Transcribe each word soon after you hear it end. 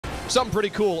something pretty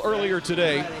cool earlier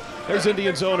today. There's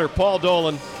Indians owner Paul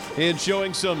Dolan and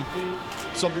showing some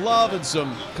love and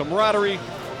some camaraderie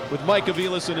with Mike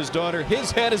Aviles and his daughter.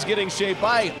 His head is getting shaved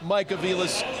by Mike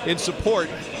Aviles in support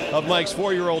of Mike's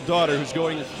 4-year-old daughter who's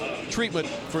going treatment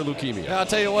for leukemia. I'll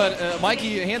tell you what,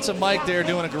 Mikey, handsome Mike there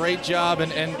doing a great job,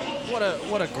 and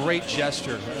what a great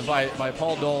gesture by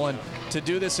Paul Dolan to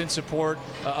do this in support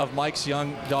of Mike's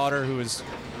young daughter who is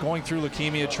going through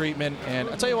leukemia treatment. And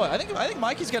I'll tell you what, I think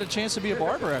Mikey's got a chance to be a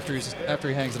barber after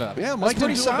he hangs it up. Yeah, Mike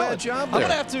didn't do a bad job there. I'm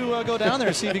gonna have to go down there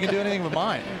and see if he can do anything with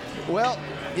mine. Well,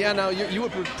 yeah, now you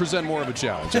would present more of a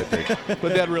challenge, I think.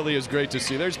 But that really is great to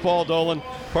see. There's Paul Dolan,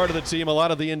 part of the team. A lot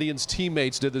of the Indians'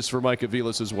 teammates did this for Mike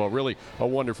Aviles as well. Really a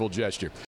wonderful gesture.